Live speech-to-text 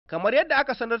Kamar yadda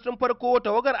aka sanar tun farko,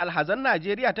 tawagar alhazan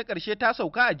Najeriya ta ƙarshe ta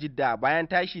sauka a Jidda bayan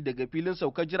tashi daga filin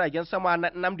saukar jiragen sama na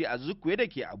Nnamdi Azikiwe da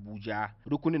ke Abuja.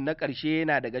 Rukunin na ƙarshe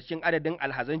na daga cikin adadin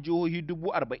alhazan jihohi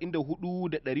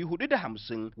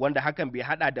 44,450 wanda hakan bai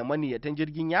hada da maniyatan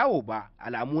jirgin yawo ba.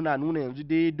 Alamu na nuna yanzu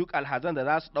dai duk alhazan da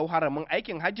za su ɗau haramin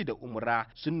aikin hajji da umra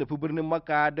sun nufi birnin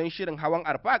Makka don shirin hawan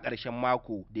Arfa a ƙarshen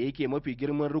mako da yake mafi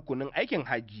girman rukunin aikin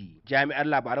hajji. Jami'ar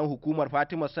labaran hukumar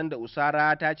Fatima Sanda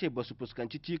Usara ta ce ba su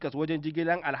fuskanci cikas wajen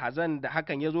jigilan alhazan da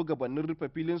hakan ya zo gabanin rufe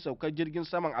filin saukar jirgin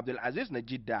saman Abdulaziz na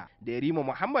Jidda da Yarima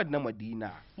Muhammad na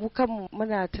Madina. Mu kanmu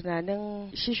muna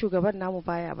tunanin shi shugaban namu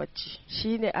baya bacci,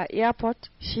 shine a airport,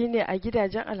 shine a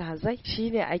gidajen alhazai,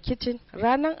 shine a kitchen.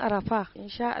 Ranar Arafa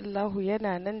insha Allahu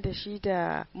yana nan da shi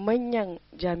da manyan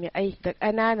jami'ai da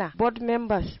ƙanana board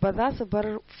members ba za su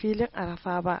bar filin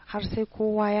Arafa ba har sai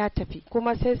kowa ya tafi,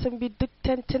 kuma sai sun bi duk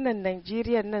tantunan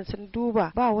Najeriya nan sun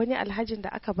duba ba wani alhajin da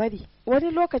aka bari.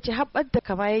 Wani lokaci haɓar da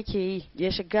kama yake yi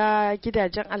ya shiga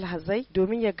gidajen alhazai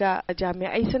domin ya ga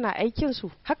jami'ai suna aikin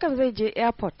su. Hakan zai je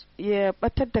airport ya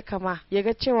batar da kama ya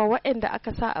ga cewa waɗanda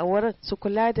aka sa a wurin su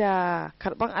kula da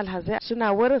karɓan alhazai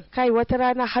suna wurin. Kai wata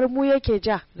rana har mu yake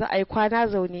ja, za a yi kwana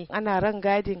zaune ana ran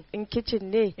gadin, in kicin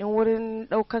ne, in wurin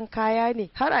ɗaukan kaya ne.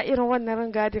 Har a irin wannan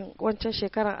ran gadin wancan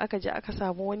shekaran aka je aka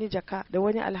samu wani jaka da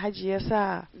wani alhaji ya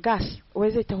sa gas wai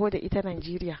zai taho da ita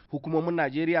Najeriya. Hukumomin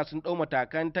Najeriya sun ɗau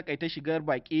matakan takaita shigar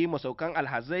baki masaukan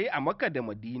alhazai a Makka da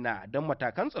Madina don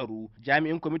matakan tsaro.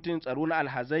 Jami'in kwamitin tsaro na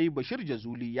alhazai Bashir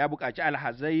Jazuli ya buƙaci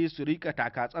alhazai su rika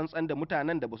taka tsantsan da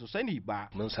mutanen da basu sani ba.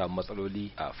 Mun samu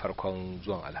matsaloli a farkon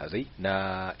zuwan alhazai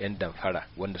na 'yan damfara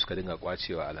wanda suka dinga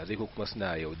kwacewa alhazai ko kuma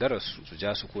suna yaudarar su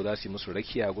ja su ko za su yi musu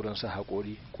rakiya gurin su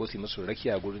haƙori ko su yi musu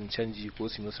rakiya gurin canji ko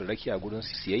su yi musu rakiya gurin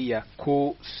siyayya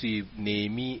ko su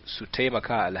nemi su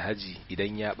taimaka alhaji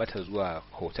idan ya bata zuwa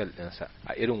hotel ɗinsa.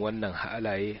 A irin wannan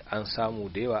halaye an samu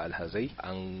da yawa alhazai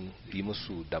an yi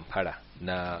musu damfara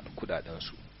na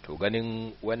kudadensu. To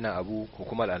ganin wannan abu,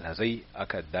 hukumar alhazai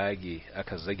aka dage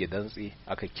aka zage dantse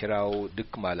aka kirawo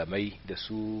duk malamai da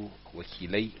su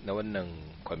wakilai na wannan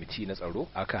kwamiti na tsaro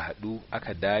aka haɗu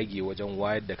aka dage wajen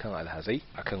wayar da kan alhazai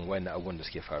akan wannan abubuwan da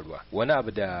suke faruwa. Wani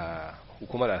abu da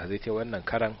hukumar alhazai ta wannan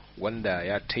karan wanda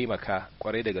ya taimaka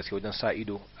kwarai da gaske wajen sa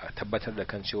ido a tabbatar da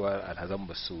kan cewa alhazan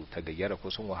ba su tagayyara ko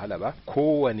sun wahala ba.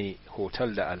 Kowane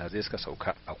hotel da alhazai suka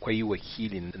sauka akwai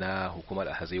wakili na hukumar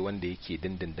alhazai wanda yake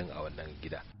dindindin a wannan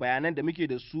gida. Bayanan da muke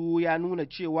da su ya nuna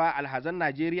cewa alhazan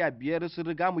Najeriya biyar sun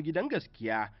riga mu gidan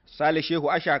gaskiya. Sale Shehu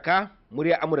Ashaka,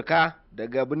 murya Amurka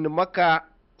daga birnin Makka,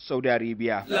 Saudi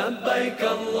Arabia. Labbaik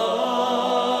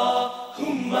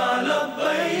Allahumma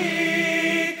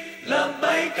labbaik,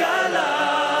 labbaik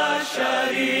la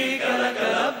sharika lak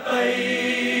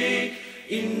labbaik,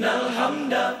 innal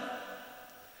hamda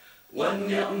wan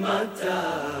ni'mata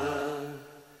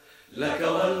lak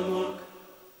wal mulk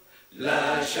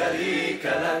la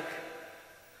sharika lak.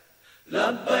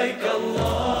 Labbaik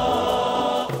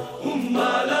Allahumma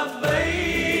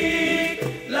labbaik,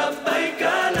 labbaik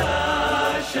la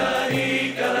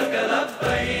sharika lak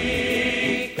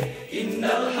labbaik,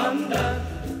 innal hamda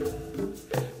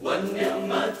wan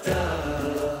ni'mata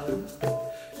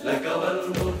lak wal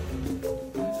mulk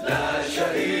la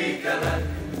sharika lak.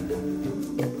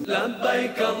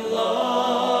 Labbaik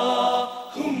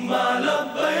Allahumma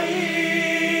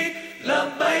labbaik,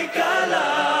 labbaik la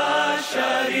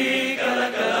sharika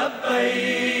lak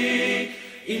labbaik,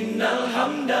 innal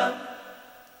hamda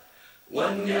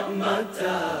wan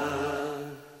ni'mata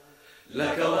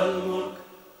lak wal mulk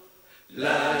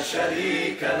la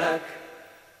sharika lak.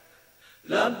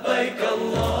 Labbaik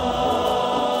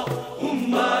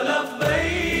Allahumma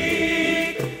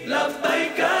labbaik,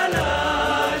 labbaik la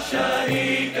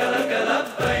sharika lak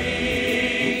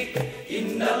labbaik,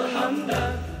 innal hamda